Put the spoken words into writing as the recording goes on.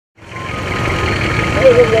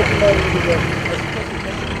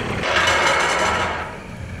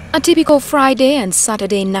A typical Friday and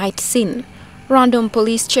Saturday night scene. Random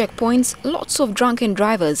police checkpoints, lots of drunken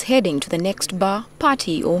drivers heading to the next bar,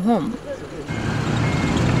 party or home. Pull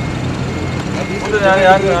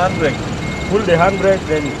the handbrake,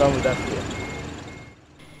 then come with that here.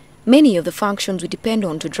 Many of the functions we depend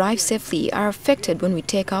on to drive safely are affected when we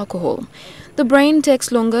take alcohol. The brain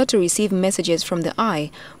takes longer to receive messages from the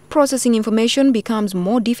eye, processing information becomes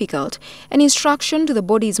more difficult, and instruction to the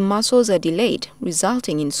body's muscles are delayed,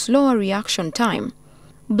 resulting in slower reaction time.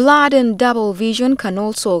 Blurred and double vision can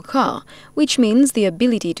also occur, which means the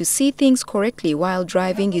ability to see things correctly while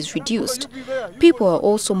driving is reduced. People are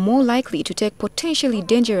also more likely to take potentially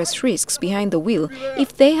dangerous risks behind the wheel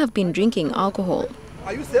if they have been drinking alcohol.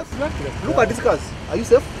 Are you safe? Look at these cars. Are you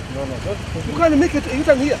safe? No. You can't make it a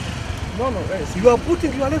U-turn here. No. You are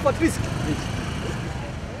putting your life at risk.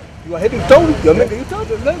 You are heading down. You are making a U-turn.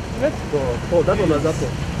 Let's go. Oh, that one was up.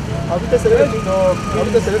 Please,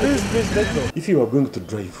 let's go. If you are going to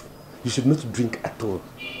drive, you should not drink at all.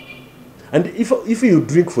 And if you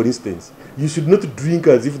drink, for instance, you should not drink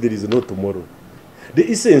as if there is no tomorrow. The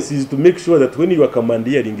essence is to make sure that when you are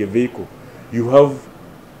commandeering a vehicle, you have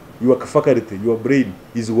your faculty, your brain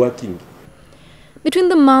is working. Between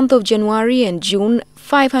the month of January and June,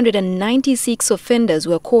 596 offenders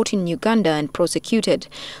were caught in Uganda and prosecuted.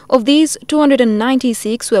 Of these,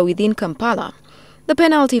 296 were within Kampala. The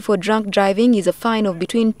penalty for drunk driving is a fine of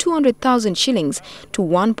between 200,000 shillings to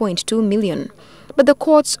 1.2 million. But the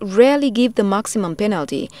courts rarely give the maximum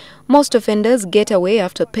penalty. Most offenders get away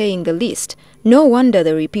after paying the least. No wonder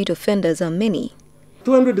the repeat offenders are many.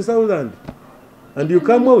 200,000 and you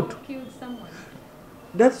come out.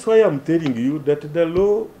 That's why I'm telling you that the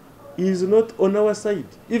law is not on our side.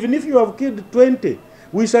 Even if you have killed 20,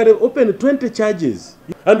 we shall open 20 charges.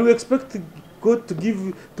 And we expect God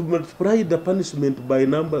to multiply the punishment by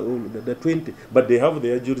number the 20, but they have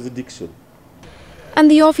their jurisdiction.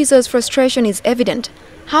 And the officers' frustration is evident.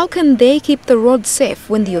 How can they keep the road safe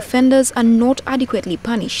when the offenders are not adequately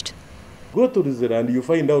punished? Go to the and you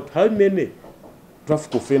find out how many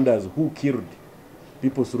traffic offenders who killed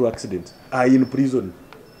people through accidents are in prison.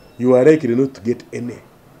 You are likely not to get any.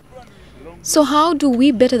 So how do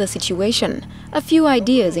we better the situation? A few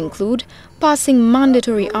ideas include passing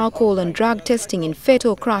mandatory alcohol and drug testing in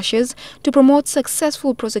fatal crashes to promote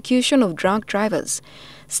successful prosecution of drunk drivers,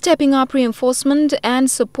 stepping up reinforcement and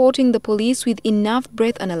supporting the police with enough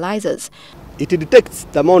breath analyzers. It detects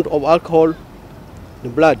the amount of alcohol in the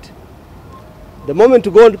blood. The moment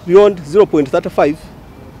you go beyond 0.35,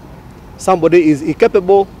 somebody is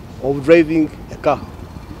incapable of driving a car.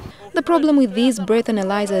 The problem with these breath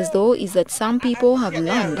analyzers, though, is that some people have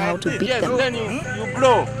learned how to beat them. Then you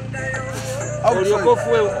blow. He's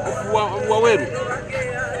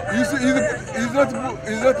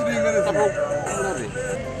not doing anything.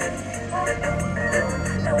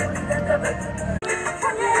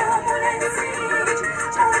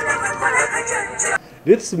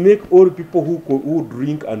 Let's make all people who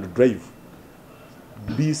drink and drive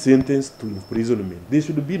be sentenced to imprisonment. There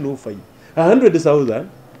should be no fine. 100,000.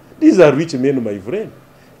 These are rich men, my friend.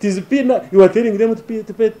 It is peanut. You are telling them to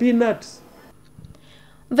pay peanuts.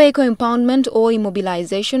 Vehicle impoundment or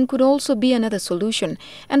immobilization could also be another solution,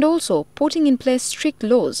 and also putting in place strict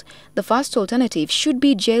laws. The first alternative should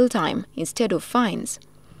be jail time instead of fines.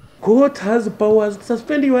 Court has powers to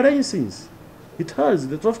suspend your license. It has.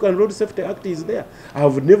 The Traffic and Road Safety Act is there. I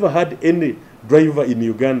have never had any driver in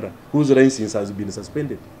Uganda whose license has been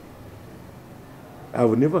suspended. I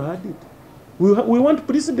have never had it. We want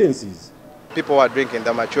precedences. People are drinking,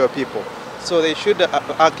 they're mature people. So they should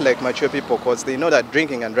act like mature people because they know that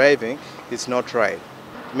drinking and driving is not right.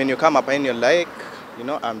 I mean, you come up and you're like,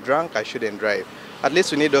 I'm drunk, I shouldn't drive. At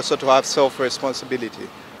least we need also to have self-responsibility.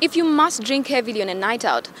 If you must drink heavily on a night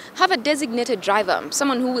out, have a designated driver,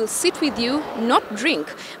 someone who will sit with you, not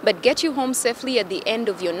drink, but get you home safely at the end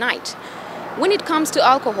of your night. When it comes to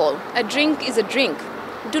alcohol, a drink is a drink.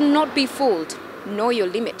 Do not be fooled. Know your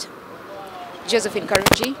limit. Josephine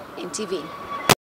Karuji, NTV.